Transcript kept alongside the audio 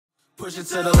Push it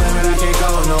to the limit, I can't go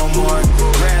no more.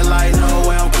 Red light, no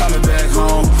way, I'm coming back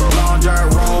home. Long dirt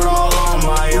road, all on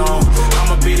my own.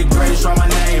 I'ma be the greatest, write my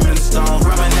name in the stone.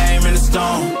 Write my name in the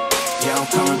stone. Yeah, I'm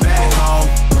coming back home.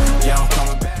 Yeah, I'm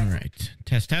coming back. All right.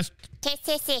 Test. Test.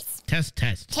 Testing.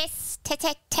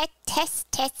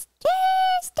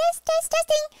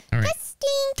 All right.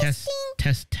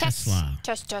 Testing. Tesla.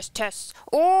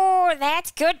 Oh, that's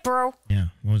good, bro. Yeah.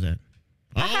 What was that?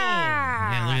 Oh,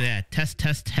 yeah, look at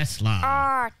that. Tesla.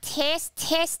 Oh,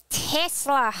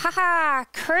 Tesla. Haha.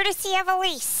 Courtesy of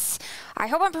Elise. I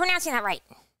hope I'm pronouncing that right.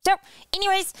 So,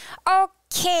 anyways,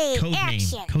 okay.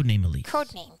 Action. Codename Elise.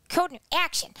 Codename.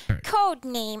 Action. Right.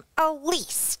 Codename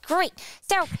Elise. Great.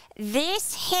 So,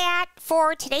 this hat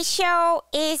for today's show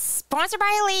is sponsored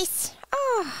by Elise.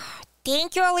 Oh,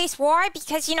 thank you, Elise. Why?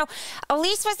 Because,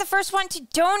 Elise was the first one to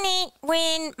donate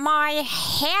when my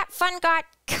hat fund got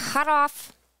cut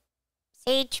off.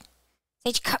 Sage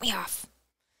cut me off.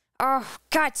 Oh,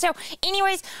 God. So,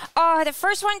 anyways, the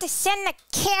first one to send the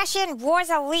cash in was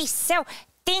Elise. So,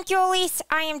 thank you, Elise.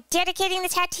 I am dedicating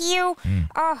this hat to you.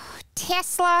 Oh,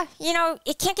 Tesla,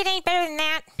 it can't get any better than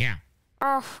that. Yeah.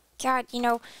 Oh, God,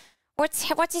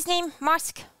 what's his name?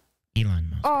 Musk? Elon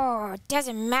Musk. Oh,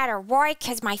 doesn't matter. Why?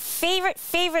 Because my favorite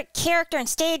character in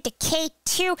State of Decay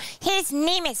 2, his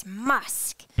name is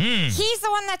Musk. He's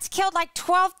the one that's killed like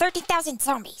 13,000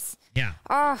 zombies. Yeah.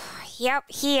 Oh, yep,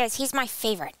 he is. He's my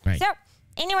favorite. Right. So,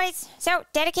 anyways,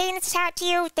 dedicating this hat to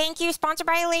you. Thank you. Sponsored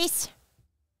by Elise.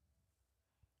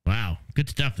 Wow. Good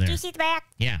stuff there. Do you see the back?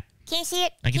 Yeah. Can you see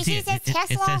it? I can see it. It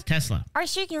says Tesla. Are you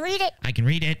sure you can read it? I can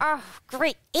read it. Oh,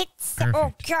 great. It's... Perfect.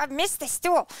 Oh, God, missed the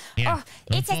stool. Yeah. Oh,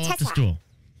 Don't it says fall off Tesla. the stool.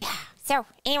 Yeah. So,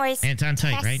 anyways... And it's on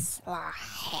tight, right? Tesla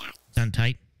hat. It's on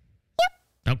tight?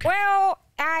 Yep. Okay. Well,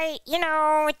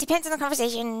 it depends on the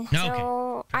conversation. No,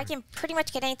 so, okay. I can pretty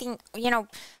much get anything,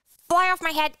 fly off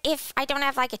my head if I don't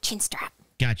have, like, a chin strap.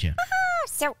 Gotcha.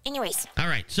 So, anyways. All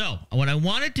right. So, what I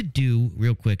wanted to do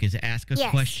real quick is ask a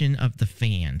question of the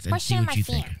fans and see what you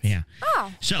think. Yeah.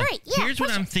 Oh, so, great. Yeah, here's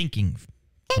what I'm thinking,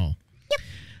 Paul. Yep.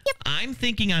 I'm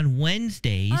thinking on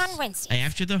Wednesdays.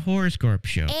 After the horoscope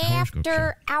show.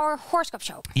 After our horoscope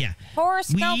show. Yeah.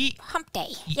 Horoscope hump day.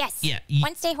 Yes. Yeah.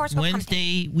 Wednesday horoscope hump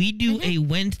day. We do a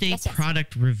Wednesday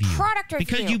product review.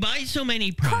 Because you buy so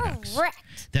many products. Correct.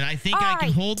 That I think I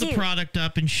can hold the product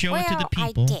up and show it to the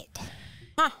people. I did.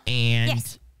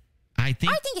 And I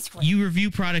think it's great. You review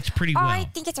products pretty well. I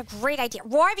think it's a great idea.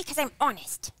 Why? Because I'm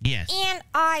honest. Yes. And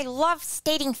I love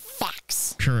stating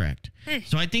facts. Correct.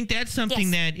 So I think that's something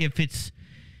that if it's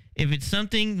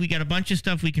something, we got a bunch of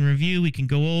stuff we can review, we can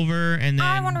go over, and then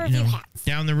I want to review hats.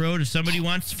 Down the road, if somebody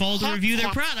wants Fall to review their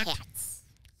product,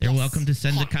 they're welcome to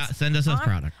send us a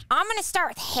product. I'm going to start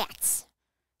with hats.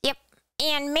 Yep.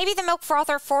 And maybe the milk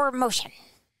frother for motion.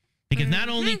 Because not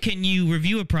only can you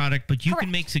review a product, but you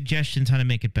can make suggestions how to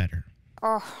make it better.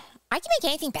 Oh, I can make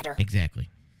anything better. Exactly.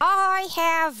 I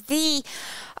have the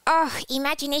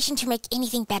imagination to make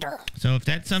anything better. So if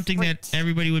that's something that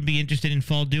everybody would be interested in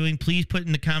Fall doing, please put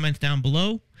in the comments down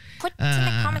below. Put in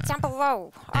the comments down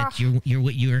below. That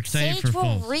you're excited for Fall.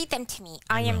 Sage will read them to me.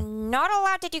 I am not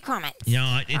allowed to do comments.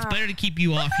 No, it's better to keep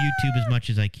you off YouTube as much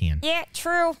as I can. Yeah,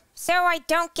 true. So I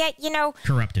don't get,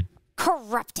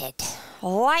 corrupted.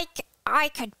 Like I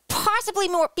could possibly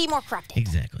be more corrupted.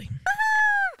 Exactly.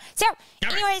 So,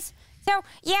 anyways,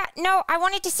 I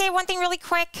wanted to say one thing really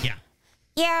quick. Yeah.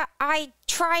 Yeah, I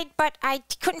tried, but I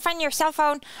couldn't find your cell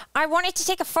phone. I wanted to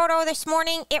take a photo this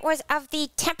morning. It was of the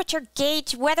temperature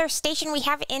gauge weather station we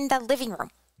have in the living room.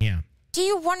 Yeah. Do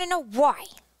you want to know why?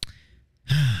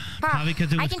 Probably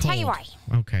because it was I can cold. tell you why.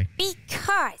 Okay.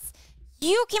 Because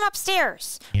you came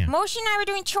upstairs. Yeah. Motion and I were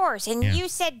doing chores, and you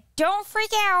said, don't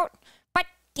freak out. But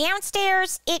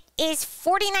downstairs, it is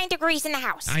 49 degrees in the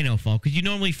house. I know, Fall, because you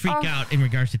normally freak out in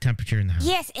regards to temperature in the house.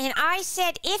 Yes, and I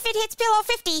said, if it hits below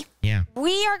 50,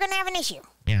 we are going to have an issue.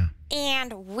 Yeah.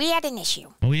 And we had an issue.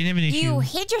 Well, we didn't have an issue. You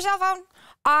hid your cell phone.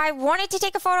 I wanted to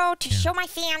take a photo to show my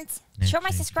fans, show my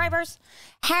subscribers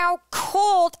how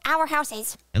cold our house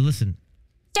is. And listen.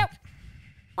 So,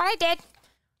 what I did,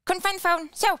 couldn't find the phone,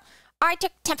 so I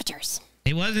took temperatures.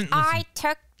 It wasn't. I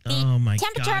took the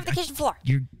temperature of the kitchen floor.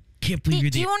 Can't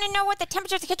believe Do you want to know what the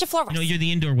temperature of the kitchen floor was? No, you're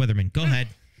the indoor weatherman. Go ahead.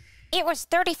 It was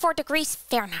 34 degrees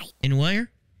Fahrenheit. In where?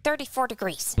 34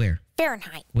 degrees. Where?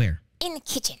 Fahrenheit. Where? In the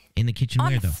kitchen. In the kitchen On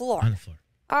where, the though? floor. On the floor.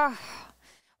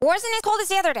 Wasn't as cold as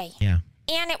the other day. Yeah.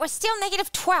 And it was still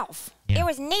negative 12. Yeah. It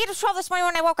was negative 12 this morning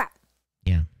when I woke up.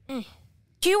 Yeah.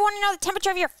 Do you want to know the temperature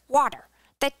of your water?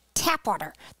 The tap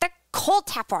water. The cold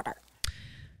tap water.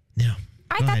 No.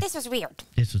 I thought this was weird.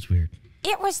 This was weird.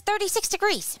 It was 36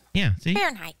 degrees. Yeah, see?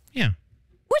 Fahrenheit. Yeah.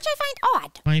 which I find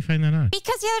odd. Why do you find that odd?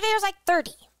 Because the other day it was like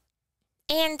 30.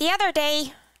 And the other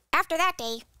day, after that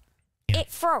day, it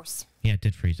froze. Yeah, it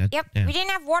did freeze. Yep. Yeah. We didn't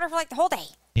have water for like the whole day.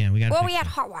 Yeah, we got. Well, we had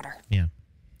hot water. Yeah.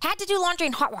 Had to do laundry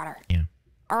in hot water. Yeah.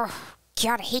 Oh,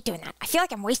 God, I hate doing that. I feel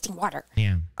like I'm wasting water.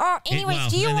 Yeah. Oh, anyways,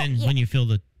 do you... And then when you fill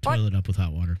the toilet up with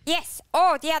hot water. Yes.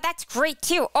 Oh, yeah, that's great,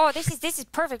 too. Oh, this is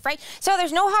perfect, right? So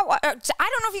there's no hot water. I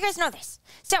don't know if you guys know this.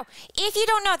 So if you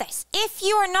don't know this, if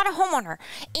you are not a homeowner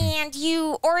and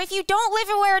or if you don't live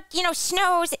where,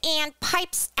 snows and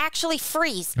pipes actually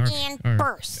freeze and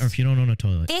burst. Or if you don't own a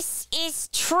toilet. This is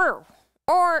true.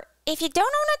 Or if you don't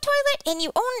own a toilet and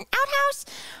you own an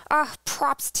outhouse,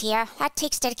 props to you. That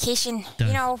takes dedication.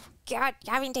 God,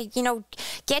 having to,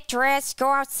 get dressed, go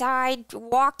outside,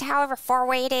 walk to however far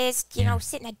away it is,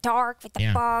 sit in the dark with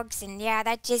the bugs. And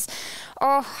that just,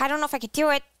 I don't know if I could do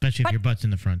it. Especially if your butt's in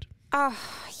the front. Oh,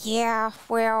 yeah,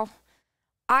 well,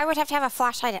 I would have to have a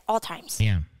flashlight at all times.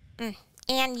 Yeah.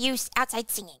 And use outside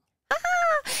singing.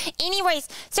 Anyways,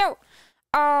 so,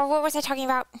 what was I talking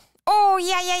about? Oh,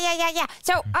 yeah.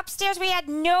 So, upstairs we had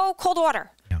no cold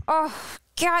water. Yeah. Oh,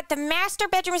 God, the master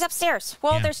bedroom is upstairs.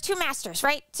 Well, there's two masters,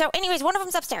 right? So, anyways, one of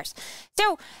them's upstairs.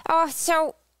 So,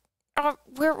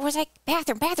 where was I?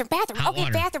 Bathroom. Hot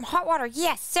water. Bathroom, hot water,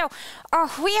 yes. So,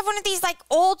 we have one of these, like,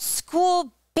 old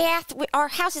school our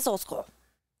house is old school.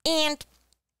 And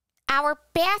our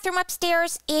bathroom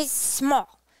upstairs is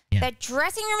small. Yeah. The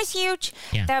dressing room is huge.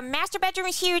 Yeah. The master bedroom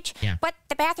is huge. Yeah. But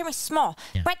the bathroom is small.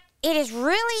 Yeah. But it is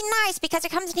really nice because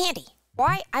it comes in handy.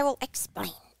 Why? I will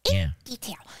explain in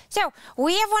detail. So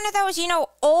we have one of those,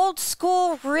 old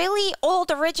school, really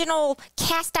old original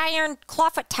cast iron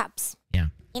clawfoot tubs. Yeah.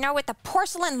 With the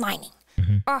porcelain lining.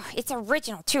 Mm-hmm. Oh, it's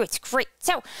original too. It's great.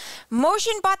 So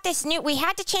Motion bought this we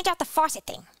had to change out the faucet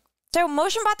thing. So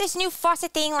Motion bought this new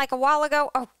faucet thing like a while ago.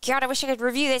 Oh, God, I wish I could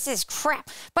review this. This is crap.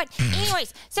 But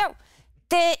anyways, so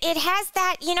it has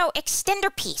that,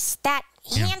 extender piece, that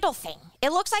handle thing.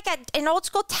 It looks like an old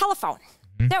school telephone.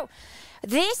 Mm-hmm. So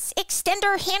this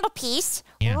extender handle piece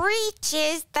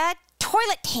reaches the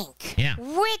toilet tank,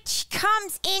 which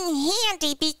comes in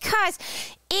handy because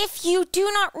if you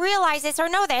do not realize this or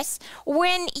know this,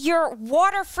 when your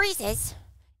water freezes,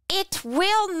 it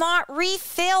will not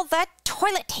refill the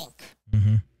toilet tank.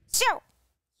 Mm-hmm. So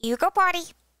you go potty.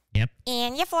 Yep.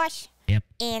 And you flush. Yep.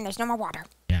 And there's no more water.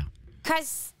 Yeah.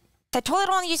 Because the toilet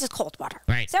only uses cold water.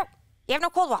 Right. So you have no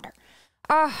cold water.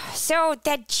 So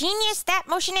the genius that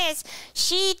Motion is,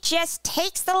 she just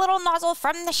takes the little nozzle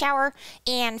from the shower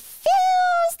and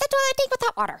fills the toilet tank with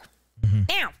hot water. Mm-hmm.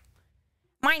 Now,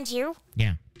 mind you,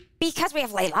 because we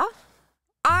have Layla,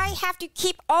 I have to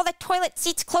keep all the toilet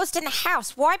seats closed in the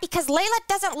house. Why? Because Layla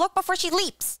doesn't look before she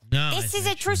leaps. No, this is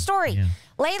a true story. Yeah.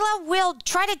 Layla will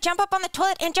try to jump up on the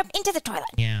toilet and jump into the toilet.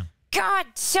 Yeah. God,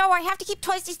 so I have to keep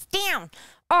toilet seats down.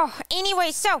 Oh,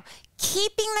 anyway, so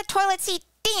keeping the toilet seat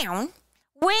down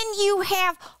when you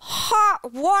have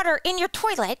hot water in your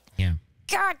toilet,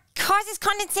 God, causes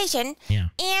condensation,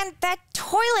 and the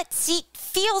toilet seat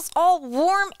feels all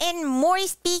warm and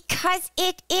moist because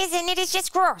it is, and it is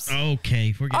just gross.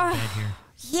 Okay, we're getting bad here.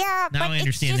 Yeah, now but I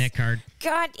understand that card.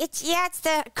 God, it's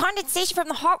the condensation from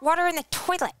the hot water in the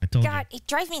toilet. God, it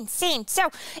drives me insane. So,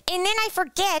 and then I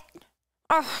forget.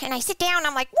 Oh, and I sit down.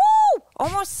 I'm like, woo!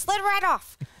 Almost slid right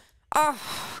off. Oh,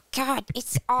 God,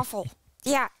 it's awful.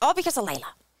 Yeah, all because of Layla.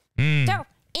 So,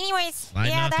 anyways,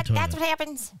 that's what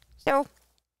happens. So,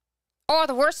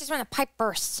 the worst is when the pipe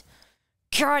bursts.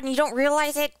 God, and you don't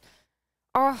realize it.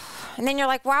 Oh, and then you're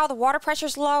like, wow, the water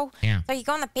pressure's low. Yeah. So you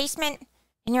go in the basement,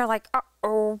 and you're like,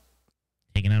 uh-oh.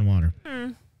 Taking on water.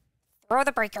 Throw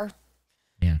the breaker.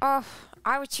 Yeah. Oh,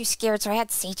 I was too scared, so I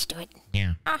had Sage do it.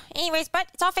 Yeah. Anyways, but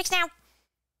it's all fixed now.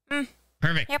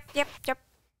 Perfect. Yep.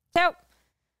 So,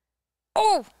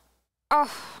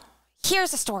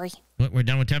 here's the story. What, we're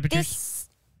done with temperatures?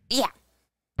 Yeah.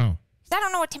 Oh. I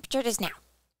don't know what temperature it is now.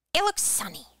 It looks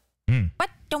sunny. But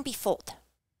don't be fooled.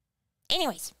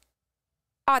 Anyways.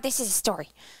 This is a story.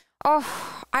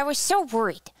 I was so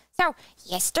worried. So,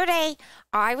 yesterday,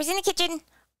 I was in the kitchen.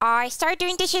 I started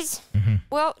doing dishes. Mm-hmm.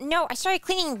 Well, no, I started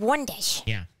cleaning one dish.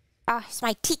 Yeah. It's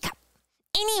my teacup.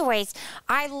 Anyways,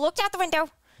 I looked out the window,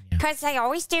 because I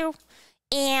always do,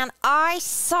 and I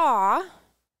saw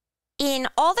in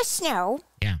all the snow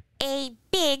a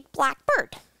big black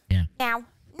bird. Yeah. Now,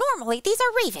 normally, these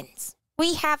are ravens.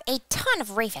 We have a ton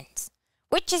of ravens,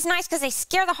 which is nice because they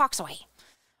scare the hawks away.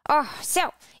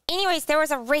 So, anyways, there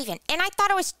was a raven, and I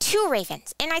thought it was two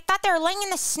ravens, and I thought they were laying in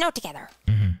the snow together.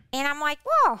 Mm-hmm. And I'm like,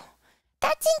 whoa,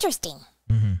 that's interesting.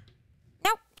 Mm-hmm.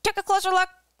 Nope, took a closer look.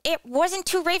 It wasn't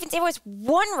two ravens, it was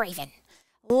one raven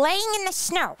laying in the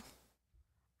snow.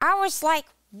 I was like,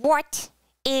 what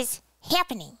is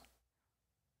happening.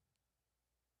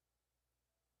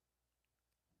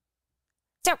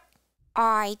 So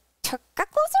I took a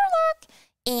closer look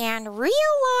and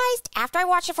realized after I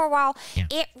watched it for a while,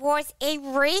 it was a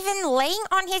raven laying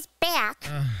on his back.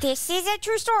 This is a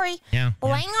true story.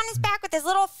 Laying on his back with his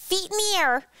little feet in the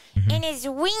air and his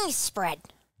wings spread.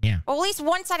 Well, at least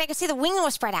one side I could see the wing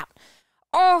was spread out.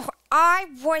 Oh, I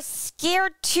was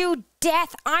scared to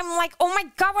death. I'm like, oh my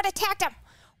God, what attacked him?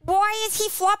 Why is he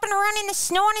flopping around in the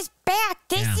snow on his back?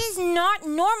 This is not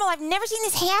normal. I've never seen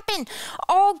this happen.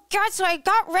 Oh, God. So I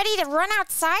got ready to run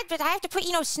outside, but I have to put,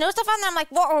 snow stuff on. I'm like,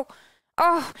 whoa.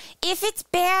 Oh, if it's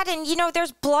bad and,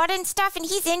 there's blood and stuff and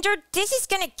he's injured, this is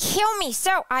going to kill me.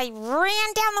 So I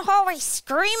ran down the hallway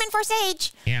screaming for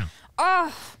Sage.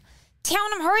 Oh,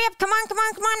 telling him, hurry up. Come on.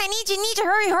 I need to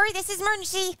hurry. This is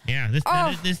emergency.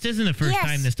 This isn't the first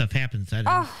time this stuff happens.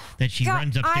 That she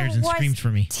runs upstairs and screams for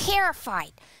me.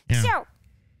 Terrified. So,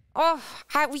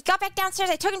 we got back downstairs.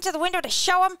 I took him to the window to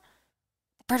show him.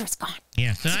 The bird was gone.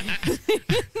 So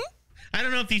I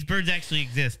don't know if these birds actually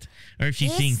exist or if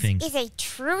she's seeing things. This is a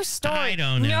true story. I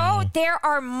don't know. No, there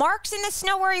are marks in the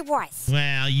snow where he was.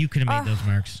 Well, you could have made those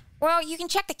marks. Well, you can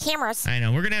check the cameras. I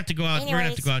know. We're gonna have to go out. We're gonna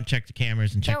have to go out and check the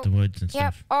cameras and check the woods and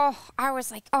stuff. Oh, I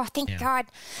was like, thank God.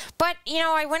 But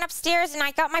I went upstairs and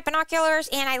I got my binoculars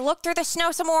and I looked through the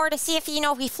snow some more to see if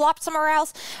he flopped somewhere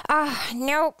else.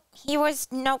 Nope, he was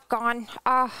gone.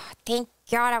 Thank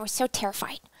God. I was so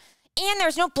terrified. And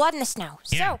there's no blood in the snow,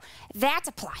 so that's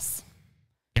a plus.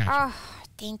 Gotcha.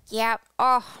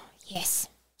 Yes.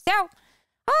 So,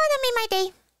 that made my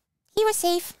day. He was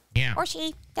safe. Yeah. Or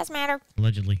she. Doesn't matter.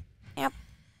 Allegedly. Yep.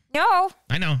 No.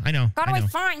 I know. Got away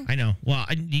fine. I know. Well,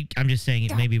 I'm just saying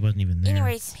it maybe wasn't even there.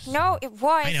 Anyways, no, it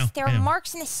was. I know. There were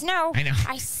marks in the snow. I know.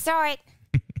 I saw it.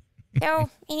 So,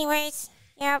 anyways,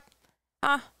 yep.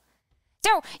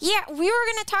 So, we were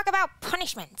going to talk about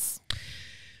punishments.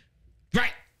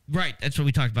 Right. That's what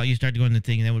we talked about. You started going to the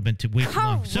thing, and that would have been way too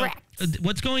long. So,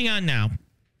 what's going on now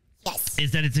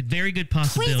is that it's a very good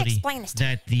possibility Please explain this to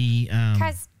that the...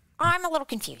 Because I'm a little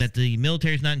confused. That the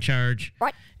military's not in charge.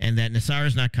 What? And that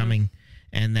Nassar's not coming.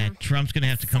 And that Trump's going to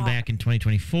have to come back in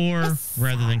 2024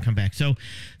 rather than come back. So,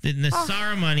 the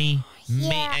Nassar money...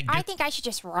 I think I should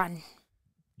just run.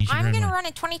 I'm going to run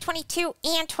in 2022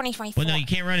 and 2024. Well, no, you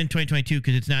can't run in 2022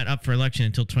 because it's not up for election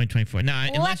until 2024. No,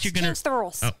 unless you're going to change the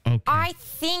rules. Oh, okay. I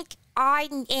think I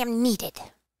am needed.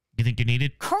 You think you're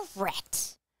needed?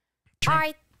 Correct. Trump?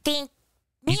 I think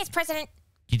me as president.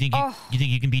 You think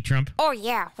you can beat Trump? Oh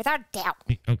yeah, without a doubt.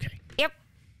 Okay.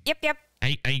 Yep. Are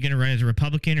you going to run as a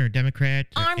Republican or a Democrat?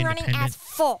 Or I'm running as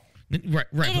full.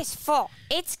 Right. It is full.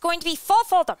 It's going to be full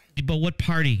fold'em. But what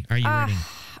party are you running?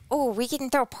 Oh, we can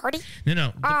throw a party?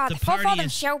 No. The full fold'em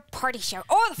show party show.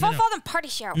 Oh, the full fold'em party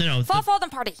show. No. Full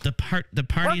fold'em party. The party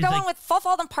We're is going like with full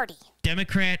fold'em party.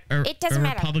 Democrat or it doesn't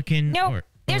matter. Republican. No, or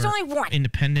there's only one.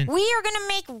 Independent. We are going to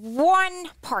make one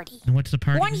party. And what's the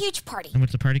party? One huge party. And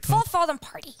what's the party called? Full fold'em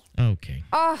party. Okay.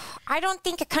 I don't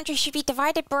think a country should be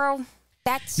divided, bro.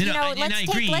 That's,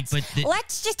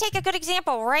 let's just take a good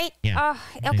example, right? Yeah.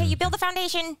 Okay, you build a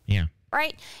foundation. Yeah.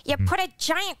 Right? You put a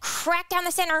giant crack down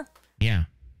the center. Yeah.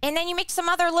 And then you make some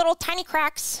other little tiny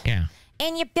cracks. Yeah.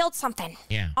 And you build something.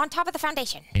 Yeah. On top of the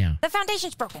foundation. Yeah. The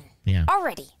foundation's broken. Yeah.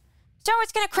 Already. So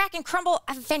it's going to crack and crumble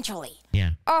eventually.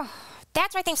 Yeah.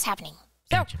 That's why things happening.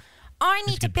 So Gotcha. I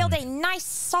need to build a nice,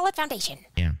 solid foundation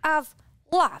of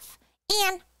love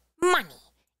and money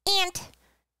and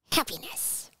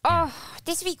happiness.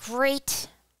 This would be great.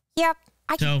 Yep,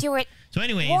 I can do it. So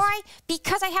anyways. Why?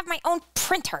 Because I have my own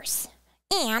printers.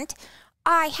 And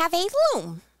I have a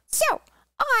loom. So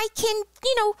I can,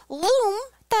 loom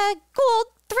the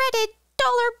gold-threaded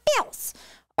dollar bills.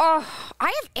 I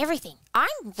have everything.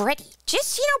 I'm ready.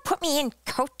 Just, put me in,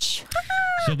 coach.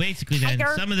 So basically then,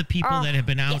 some of the people that have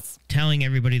been out telling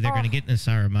everybody they're going to get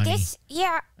Nassar money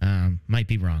might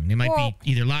be wrong. They might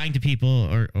be either lying to people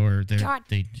or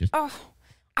they just...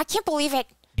 I can't believe it.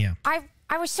 Yeah.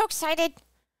 I was so excited.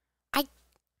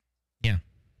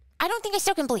 I don't think I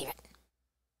still can believe it.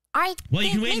 Well,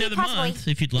 you can wait another month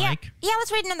if you'd like. Yeah,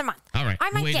 let's wait another month. All right. I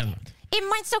might get it. It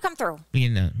might still come through.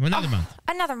 Another month.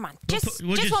 Another month.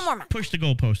 We'll just one more month. Push the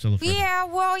goalpost a little further. Yeah,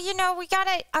 well, we got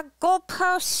a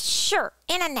goalpost, sure,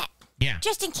 and a net. Yeah.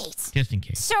 Just in case.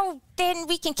 So then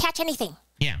we can catch anything.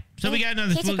 Yeah. So we got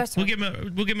another. We'll give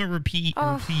him a repeat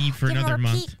for another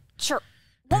month. Sure.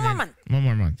 One more month. One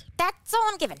more month. That's all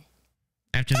I'm giving.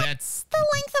 After that's the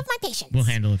length of my patience. We'll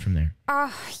handle it from there.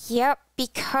 Yep,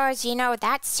 because,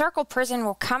 that circle prison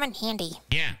will come in handy.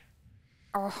 Yeah.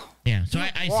 Yeah, so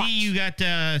I see you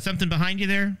got something behind you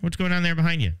there. What's going on there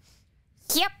behind you?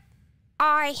 Yep.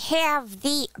 I have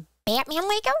the Batman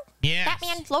Lego. Yes.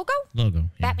 Batman logo. Logo.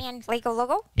 Yeah. Batman Lego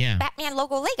logo. Yeah. Batman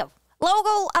logo Lego.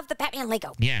 Logo of the Batman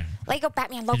Lego. Yeah. Lego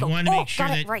Batman logo. We wanted to make sure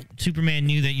that Superman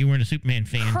knew that you weren't a Superman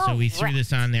fan, so we threw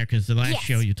this on there because the last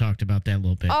show you talked about that a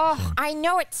little bit. Oh, so. I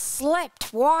know it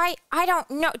slipped. Why? I don't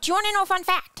know. Do you want to know a fun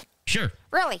fact? Sure.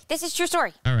 Really? This is true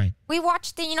story. All right. We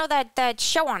watched the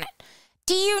show on it.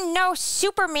 Do you know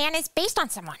Superman is based on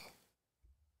someone?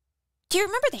 Do you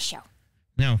remember this show?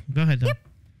 No. Go ahead, though. Yep.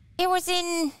 It was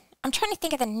in... I'm trying to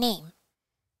think of the name.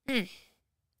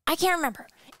 I can't remember.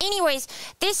 Anyways,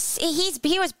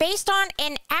 he was based on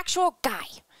an actual guy.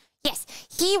 Yes,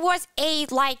 he was a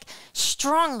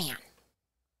strong man.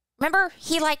 Remember,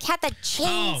 he had the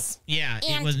chains. Oh, yeah,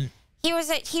 it wasn't. He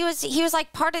was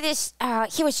like part of this.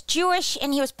 He was Jewish,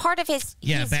 and he was part of his.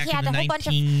 Back he had in the a whole bunch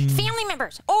of family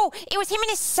members. Oh, it was him and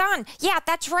his son. Yeah,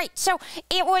 that's right. So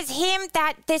it was him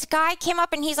that this guy came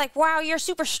up, and he's like, "Wow, you're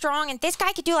super strong, and this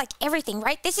guy could do everything,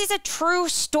 right?" This is a true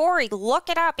story.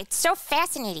 Look it up. It's so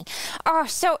fascinating.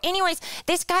 So anyways,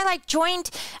 this guy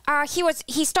joined.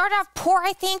 He started off poor,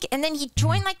 I think, and then he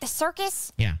joined the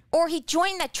circus. Yeah. Or he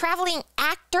joined the traveling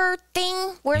actor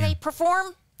thing where they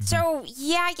perform. So,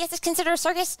 yeah, I guess it's considered a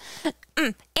circus.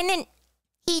 And then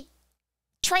he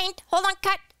trained. Hold on,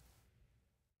 cut.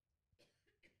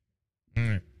 All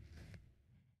right.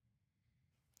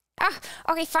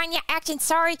 Okay, fine. Yeah, action.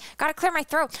 Sorry. Gotta clear my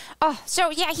throat.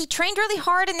 So, yeah, he trained really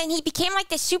hard, and then he became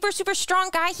this super, super strong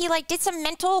guy. He, did some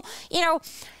mental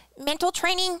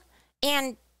training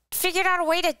and figured out a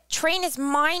way to train his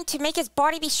mind to make his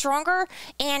body be stronger,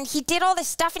 and he did all this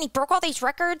stuff, and he broke all these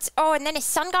records. And then his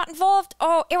son got involved.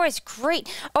 It was great.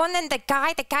 And then the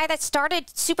guy that started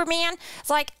Superman was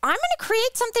like, I'm gonna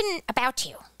create something about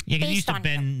you. Yeah, he used to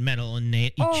bend metal and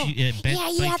that's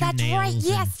right.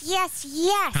 Yes.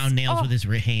 Pound nails with his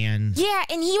hands. Yeah,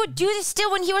 and he would do this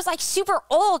still when he was super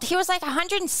old. He was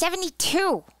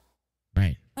 172.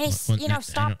 Right. When he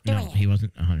stopped doing it. He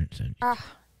wasn't 170.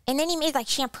 And then he made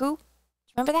shampoo. Do you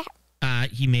remember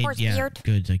that? He made beard.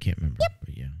 goods. I can't remember. Yep.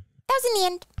 But yeah. That was in the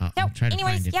end. I'll try to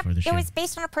find it for the show. It was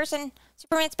based on a person.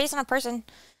 Superman's based on a person.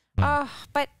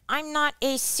 But I'm not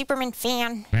a Superman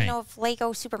fan. Right. Of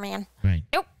Lego Superman. Right.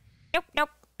 Nope.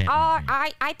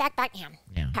 I back Batman.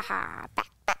 Yeah. Haha,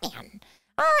 back Batman. In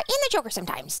the Joker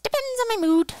sometimes. Depends on my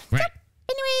mood. Right. Yep.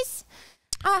 Anyways.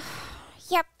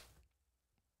 Yep.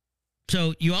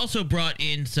 So you also brought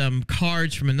in some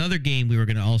cards from another game we were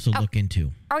going to also look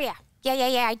into. Oh, yeah.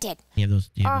 Yeah, I did. You have those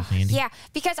handy? Yeah,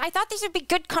 because I thought these would be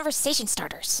good conversation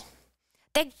starters.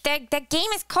 The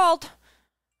game is called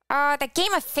The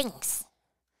Game of Things.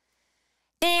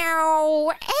 Now,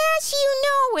 as you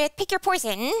know with Pick Your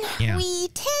Poison, we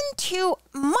tend to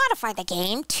modify the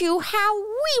game to how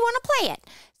we want to play it.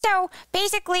 So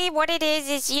basically what it is,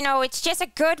 it's just a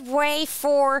good way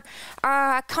for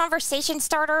a conversation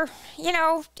starter.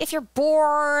 If you're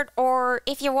bored, or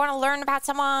if you want to learn about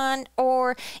someone,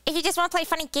 or if you just want to play a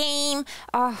funny game.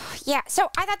 So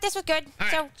I thought this was good. All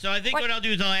right. So I think what I'll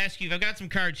do is I'll ask you. I've got some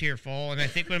cards here, Fall, and I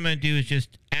think what I'm going to do is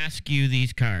just ask you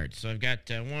these cards. So I've got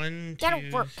 1,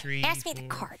 2, 3, Ask me 4, the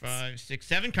cards. 5, 6,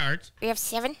 7 cards. We have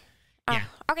 7? Yeah.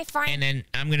 Okay, fine. And then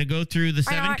I'm going to go through the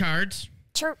 7 cards.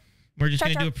 Sure. We're just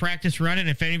going to do a practice run, and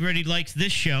if anybody likes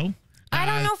this show... I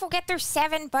don't know if we'll get through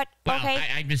 7, but okay.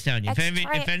 I'm just telling you.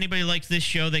 If anybody likes this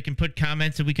show, they can put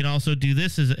comments, and we can also do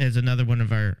this as another one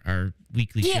of our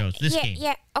weekly shows. This game.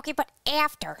 Yeah, okay, but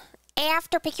after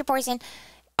Pick Your Poison...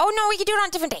 Oh, no, we can do it on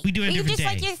a different day. We do it on a different day.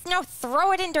 We can just,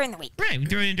 throw it in during the week. Right, we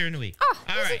throw it in during the week.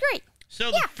 This is great. So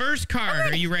the first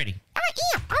card, are you ready? I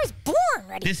am. I was born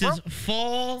ready. This is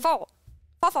Fall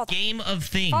Game of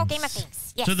Things. Fall Game of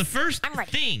Things. Yes. So the first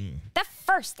thing. The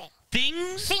first thing.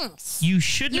 Things you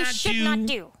should not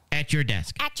do at your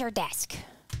desk. At your desk.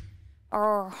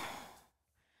 Or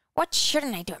what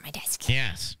shouldn't I do at my desk?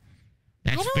 Yes.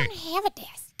 I don't have a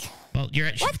desk. Well,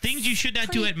 things you should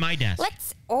not do at my desk.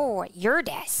 Your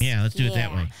desk. Yeah, let's do it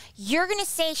that way. You're going to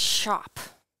say shop.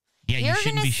 Yeah, you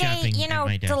shouldn't be shopping at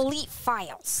my desk. Delete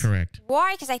files. Correct.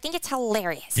 Why? Because I think it's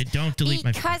hilarious. Don't delete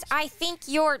my files. Because I think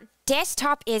your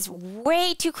desktop is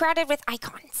way too crowded with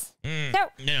icons.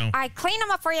 I clean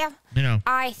them up for you.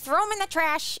 I throw them in the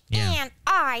trash, and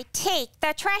I take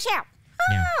the trash out.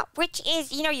 Which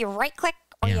is, you right click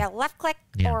or you left click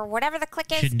or whatever the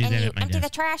click is, and you empty the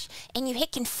trash, and you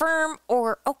hit confirm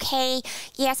or okay.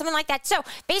 Yeah, something like that. So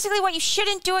basically what you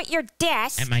shouldn't do at your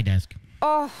desk. At my desk.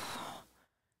 Oh,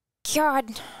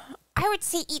 God. I would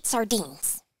say eat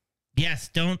sardines. Yes,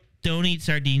 don't eat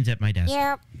sardines at my desk.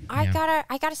 Yeah, I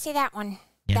gotta say that one.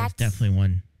 Yeah, that's definitely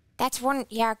one. That's one.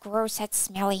 Yeah, gross. That's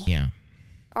smelly. Yeah.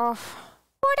 Oh,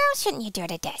 What else shouldn't you do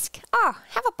at a desk? Oh,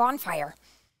 have a bonfire.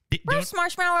 Roast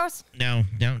marshmallows. No,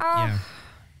 don't. Yeah.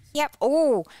 Yep.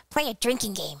 Oh, play a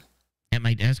drinking game. At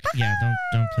my desk? Yeah,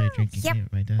 don't play a drinking game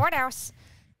at my desk. What else?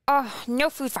 Oh, no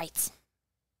food fights.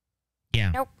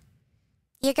 Yeah. Nope.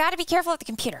 You got to be careful with the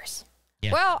computers.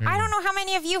 Yeah, well, I don't know how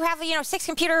many of you have, 6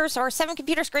 computers or 7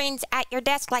 computer screens at your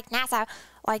desk like NASA,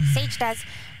 like Sage does.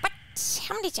 But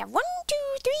how many did you have? 1, 2,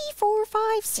 3, 4,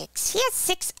 5, 6. He has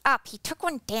 6 up. He took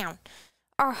one down.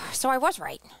 Oh, so I was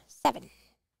right. 7. Never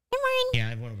mind. Yeah, I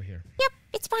have one over here. Yep,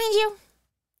 it's behind you.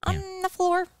 On the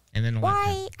floor. And then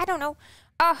why? I don't know.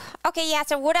 Oh, okay, yeah.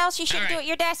 So what else you should do at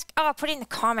your desk? Oh, put it in the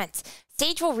comments.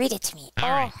 Sage will read it to me.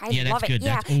 I love it. Good.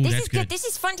 Yeah, this is good. This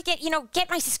is fun to get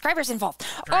my subscribers involved.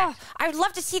 Right. Oh, I would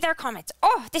love to see their comments.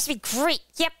 Oh, this would be great.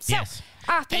 Yep. So, pay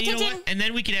attention. You know what? And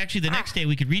then we could actually the next day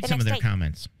we could read some of their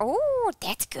comments. Oh,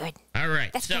 that's good. All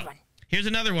right. That's a good one. Here's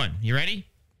another one. You ready?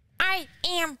 I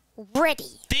am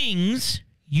ready. Things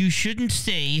you shouldn't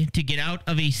say to get out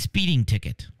of a speeding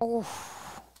ticket. Oh.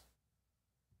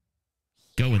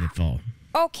 Go with it, Fall.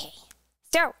 Okay.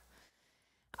 So,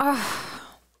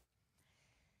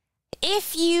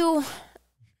 if you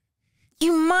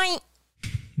might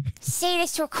say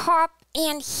this to a cop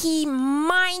and he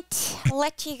might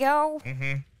let you go,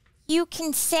 you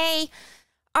can say,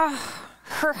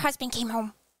 her husband came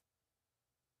home.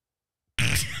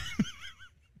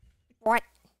 What?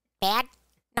 Bad?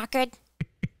 Not good?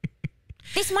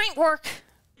 This might work.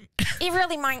 It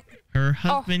really might. Her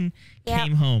husband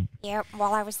came home. Yep,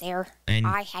 while I was there. And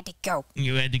I had to go.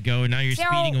 You had to go, and now you're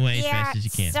speeding away as fast as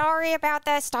you can. Sorry about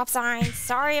the stop sign.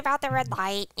 Sorry about the red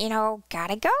light.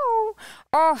 Gotta go.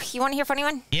 Oh, you want to hear a funny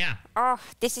one? Yeah. Oh,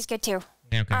 this is good, too.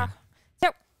 Yeah, okay.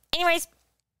 So, anyways.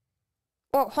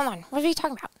 Oh, hold on. What are you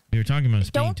talking about? We were talking about a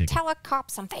speeding ticket. Don't tell a cop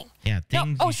something. Yeah,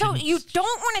 things so you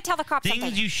don't want to tell the cop something.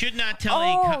 Things you should not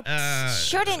tell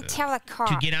shouldn't tell a cop.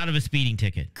 To get out of a speeding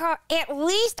ticket. At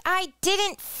least I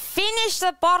didn't finish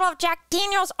the bottle of Jack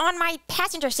Daniels on my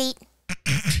passenger seat.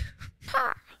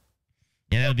 Yeah,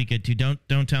 that would be good, too. Don't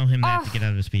tell him that to get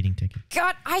out of a speeding ticket.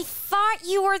 God, I thought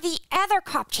you were the other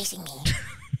cop chasing me.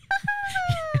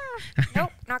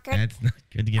 Nope, not good. That's not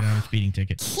good to get out of a speeding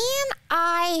ticket. Can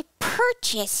I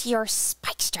purchase your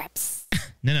spike strips?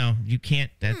 No, you can't.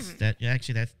 Don't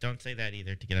say that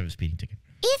either to get out of a speeding ticket.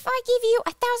 If I give you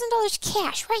 $1,000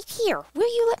 cash right here,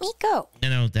 will you let me go?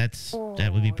 No,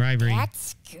 that would be bribery.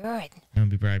 That's good. That would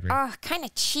be bribery. Kind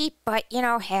of cheap, but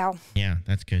hell. Yeah,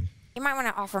 that's good. You might want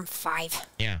to offer him 5.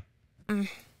 Yeah. You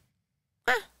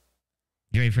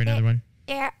ready for another one?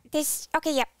 Yeah.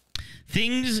 Okay, yep.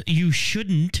 Things you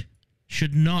should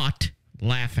not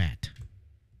laugh at.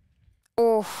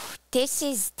 Oh,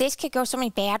 this could go so many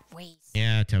bad ways.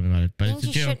 Yeah, tell me about it. But Things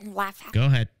it's a joke. You shouldn't laugh at. Go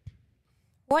ahead.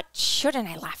 What shouldn't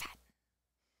I laugh at?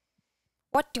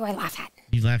 What do I laugh at?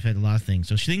 You laugh at a lot of things.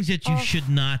 So things that you should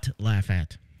not laugh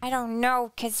at. I don't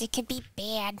know, because it could be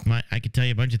bad. I could tell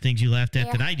you a bunch of things you laughed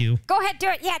at that I do. Go ahead, do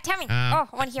it. Yeah, tell me. I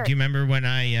want to hear it. Do you remember when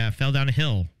I fell down a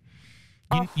hill?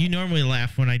 You normally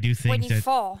laugh when I do things. When you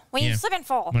fall. When you slip and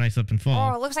fall. When I slip and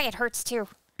fall. Oh, it looks like it hurts, too.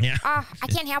 Yeah. I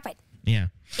can't help it. Yeah.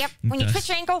 Yep. When you twist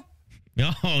your ankle.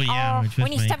 Oh, yeah.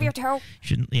 When you stub your toe.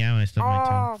 When I stub my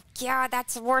toe. Oh, yeah,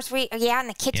 that's the worst way. Yeah, in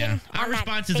the kitchen. Yeah. Our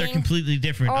responses are completely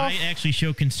different. I actually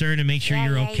show concern and make sure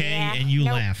you're okay, and you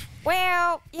laugh.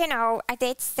 Well, you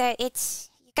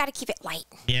got to keep it light.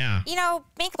 Yeah.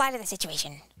 Make light of the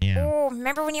situation. Yeah. Oh,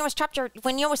 remember when you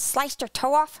almost sliced your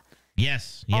toe off?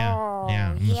 Yes. Yeah. Oh,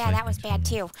 yeah. That was bad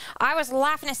too. I was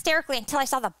laughing hysterically until I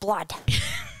saw the blood.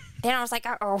 Then I was like,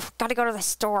 got to go to the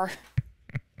store.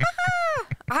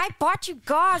 I bought you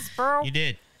gauze, bro. You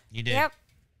did. Yep.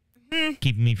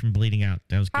 Keeping me from bleeding out.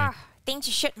 That was good. Things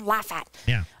you shouldn't laugh at.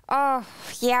 Yeah. Oh,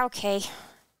 yeah, okay.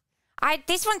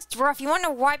 This one's rough. You want to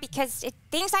know why? Because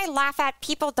things I laugh at,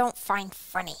 people don't find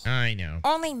funny. I know.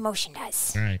 Only motion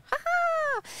does. All right.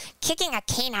 Kicking a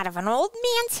cane out of an old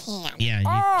man's hand.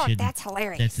 Yeah. That's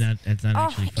hilarious. That's not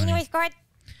actually funny. Anyways, go ahead.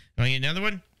 Want to get another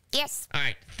one? Yes. All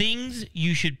right. Things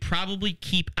you should probably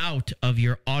keep out of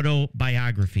your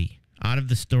autobiography, out of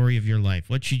the story of your life.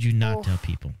 What should you not tell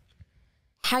people?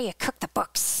 How you cook the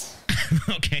books.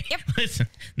 Okay. Yep. Listen.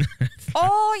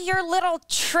 All your little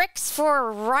tricks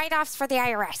for write-offs for the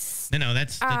IRS. No,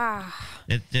 that's...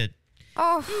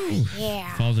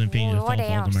 yeah. Falls in opinion of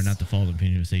Falls are not the falls in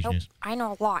opinion of station is. I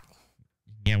know a lot.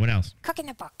 Yeah, what else? Cooking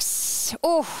the books.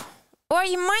 Oh. Or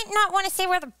you might not want to say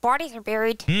where the bodies are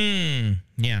buried.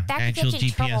 Yeah. That actual could get you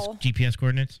in trouble. GPS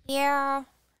coordinates? Yeah.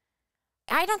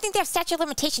 I don't think they have statute of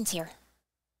limitations here.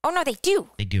 Oh, no, they do.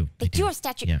 They do. They do have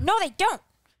statute. Yeah. No, they don't.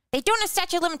 They don't have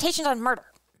statute of limitations on murder.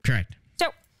 Correct.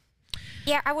 So,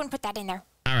 yeah, I wouldn't put that in there.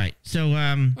 All right. So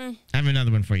I have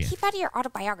another one for you. Keep out of your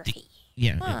autobiography.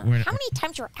 Yeah. How many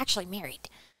times you were actually married?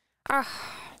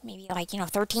 Maybe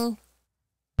 13.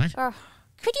 What?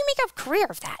 Could you make a career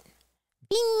of that?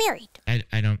 Being married.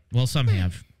 I don't. Well, some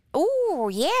have. Oh,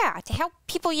 yeah. To help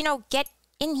people, get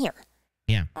in here.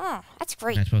 Yeah. Oh, that's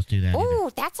great. I'm not supposed to do that.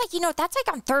 Oh, that's like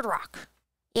on Third Rock.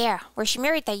 Yeah, where she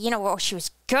married she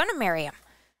was gonna marry him.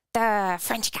 The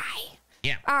French guy.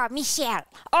 Yeah. Michel.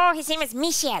 Oh, his name is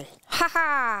Michel.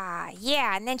 Ha.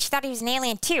 Yeah, and then she thought he was an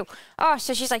alien too. Oh,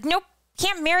 so she's like, nope,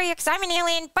 can't marry you because I'm an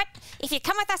alien, but if you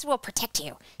come with us, we'll protect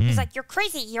you. He's like, you're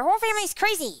crazy. Your whole family's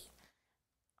crazy.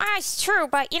 It's true,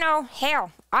 but,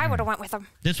 hell, I would have went with him.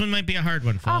 This one might be a hard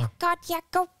one, Fall. Oh, God, yeah,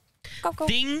 go.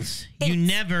 Things you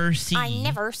never see. I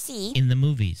never see. In the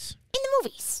movies. In the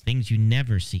movies. Things you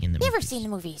never see in the movies. Never see in the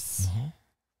movies.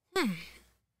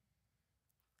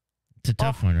 It's a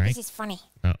tough one, right? This is funny.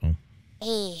 Uh-oh.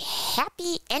 A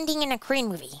happy ending in a Korean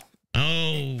movie.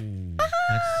 Oh,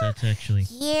 that's actually...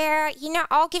 Yeah,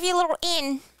 I'll give you a little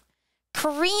in.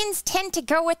 Koreans tend to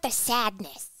go with the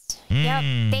sadness. Yep,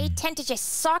 they tend to just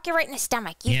sock you right in the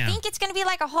stomach. You think it's going to be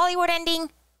like a Hollywood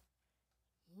ending?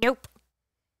 Nope.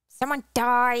 Someone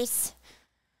dies.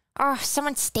 Oh,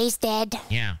 someone stays dead.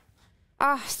 Yeah.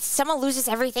 Oh, someone loses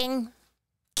everything.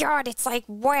 God, it's like,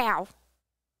 wow.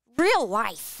 Real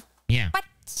life. Yeah. But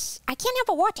I can't help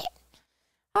but watch it.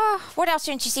 Oh, what else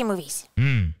didn't you see in movies?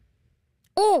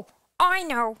 Oh, I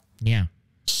know. Yeah.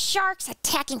 Sharks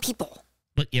attacking people.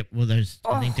 But I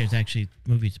think there's actually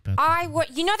movies about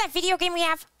that. You know that video game we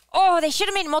have? Oh, they should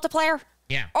have made a multiplayer.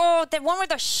 Yeah. Oh, the one where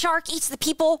the shark eats the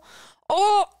people.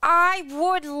 Oh, I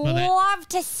would love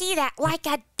to see that, like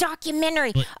a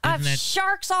documentary of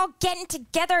sharks all getting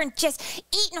together and just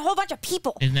eating a whole bunch of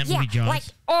people. Isn't that movie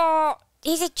Jaws?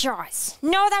 Is it Jaws?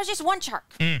 No, that was just one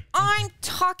shark. I'm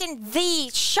talking the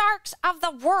sharks of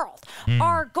the world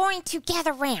are going to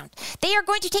gather round. They are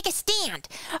going to take a stand.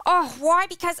 Oh, why?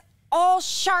 Because all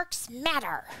sharks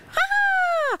matter.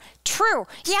 Ha! True.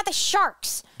 Yeah, the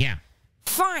sharks. Yeah.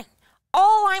 Fine.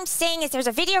 All I'm saying is there's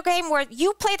a video game where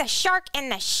you play the shark and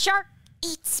the shark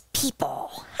eats people.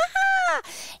 Ha!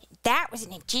 That was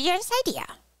an ingenious idea.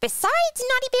 Besides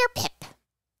Naughty Bear Pip.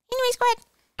 Anyways, go ahead.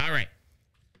 All right.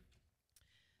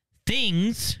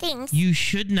 Things you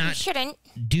shouldn't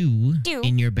do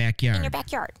in your backyard. In your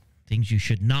backyard. Things you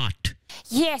should not.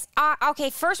 Yes. Okay,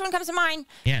 first one comes to mind.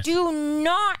 Yes. Do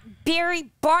not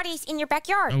bury bodies in your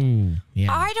backyard. Oh, yeah.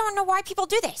 I don't know why people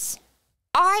do this.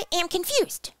 I am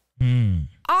confused.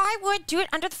 I would do it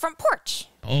under the front porch.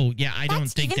 Oh, yeah, I don't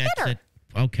think that's better.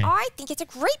 Okay. I think it's a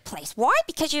great place. Why?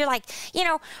 Because you're like, check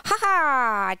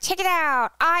it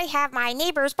out. I have my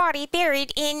neighbor's body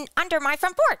buried under my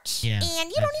front porch. Yeah, and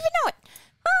you don't even know it.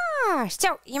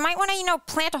 So you might want to,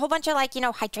 plant a whole bunch of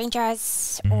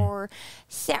hydrangeas or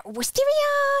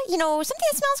wisteria, something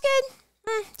that smells good,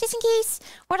 just in case.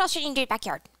 What else should you do in your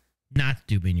backyard? Not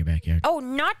do in your backyard. Oh,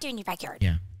 not do in your backyard.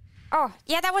 Yeah. Oh,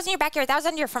 yeah, that wasn't your backyard. That was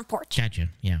under your front porch. Gotcha,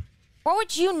 yeah. What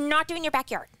would you not do in your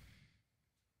backyard?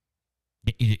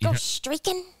 Go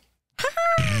streaking?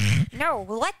 No,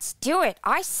 let's do it.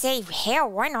 I say, hell,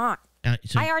 why not?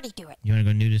 So I already do it. You want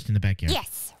to go nudist in the backyard?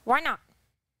 Yes, why not?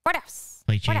 What else?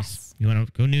 Play chase. What else? You want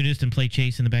to go nudist and play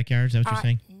chase in the backyard? Is that what you're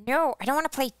saying? No, I don't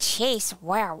want to play chase.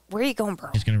 Wow, where are you going, bro?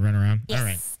 Just going to run around? Yes, all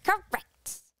right. Correct.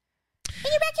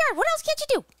 In your backyard, what else can't you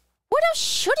do? What else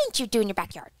shouldn't you do in your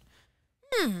backyard?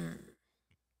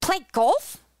 Play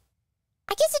golf?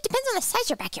 I guess it depends on the size of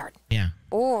your backyard. Yeah.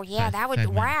 Oh, yeah, that would be,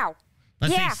 wow.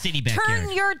 Let's say city backyard.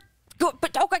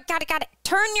 Got it.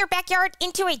 Turn your backyard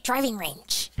into a driving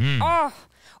range.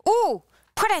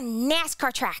 Put a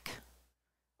NASCAR track.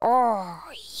 Oh,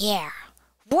 yeah.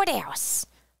 What else?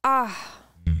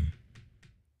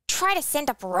 Try to send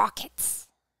up rockets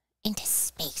into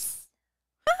space.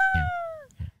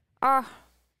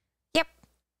 Yep.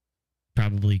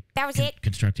 Probably that was it.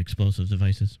 Construct explosive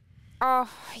devices. Oh,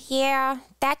 yeah.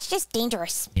 That's just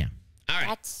dangerous. Yeah. All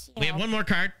right. We have one more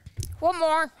card. One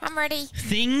more. I'm ready.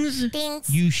 Things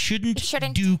you shouldn't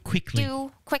do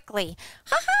quickly.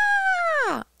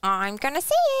 Ha-ha! I'm going to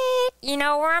say it. You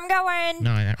know where I'm going.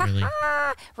 No, not really.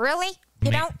 Really?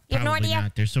 You don't? You have no idea?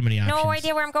 Not. There's so many options. No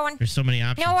idea where I'm going? There's so many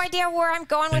options. No idea where I'm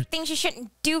going with things you shouldn't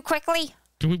do quickly?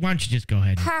 Why don't you just go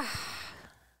ahead?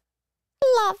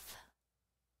 Love.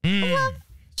 Love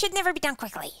should never be done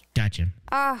quickly. Gotcha.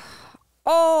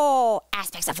 All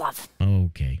aspects of love.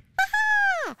 Okay.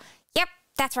 Yep,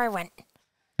 that's where I went.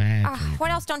 What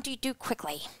else don't you do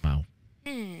quickly? Wow.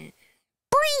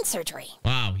 Brain surgery.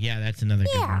 Wow, yeah, that's another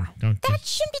good one. That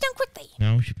shouldn't be done quickly.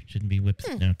 No, shouldn't be whipped.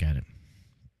 No, got it.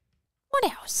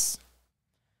 What else?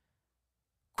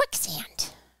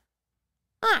 Quicksand.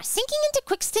 Sinking into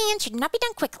quicksand should not be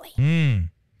done quickly.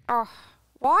 Oh,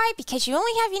 why? Because you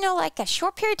only have, like a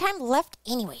short period of time left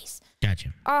anyways.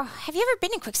 Gotcha. Have you ever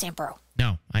been in quicksand, bro?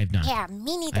 No, I have not. Yeah,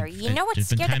 me neither. What there's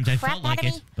scared been times the I crap felt like out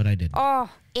of me? it, but I didn't.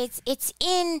 It's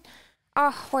in,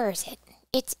 where is it?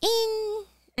 It's in,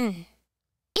 is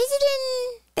it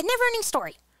in The Neverending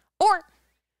Story? Or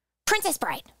Princess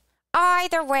Bride?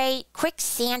 Either way,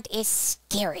 quicksand is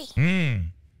scary.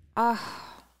 I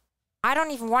don't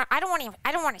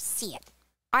want to see it.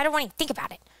 I don't want to even think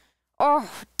about it. Oh,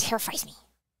 it terrifies me.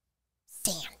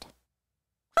 Sand.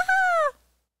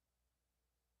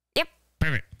 Yep.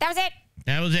 Perfect. That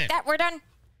was it. We're done.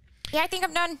 Yeah, I think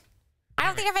I'm done. I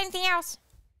don't think I have anything else.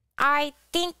 I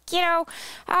think,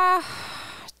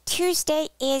 Tuesday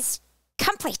is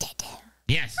completed.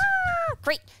 Yes.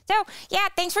 Great. So, yeah,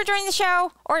 thanks for joining the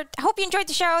show. Or I hope you enjoyed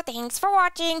the show. Thanks for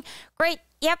watching. Great.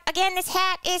 Yep. Again, this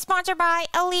hat is sponsored by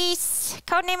Elise.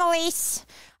 Codename Elise.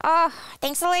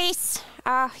 Thanks, Elise.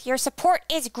 Your support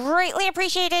is greatly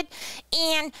appreciated.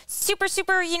 And super,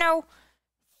 super,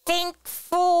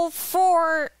 thankful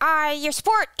for your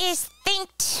support is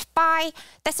thanked by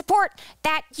the support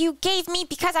that you gave me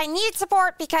because I needed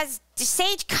support because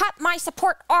Sage cut my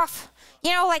support off.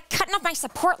 Like cutting off my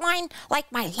support line,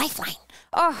 like my lifeline.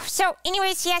 So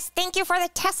anyways, yes, thank you for the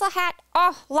Tesla hat.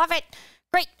 Love it.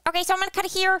 Great. Okay, so I'm going to cut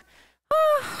it here.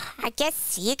 I guess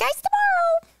see you guys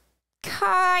tomorrow.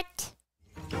 Cut.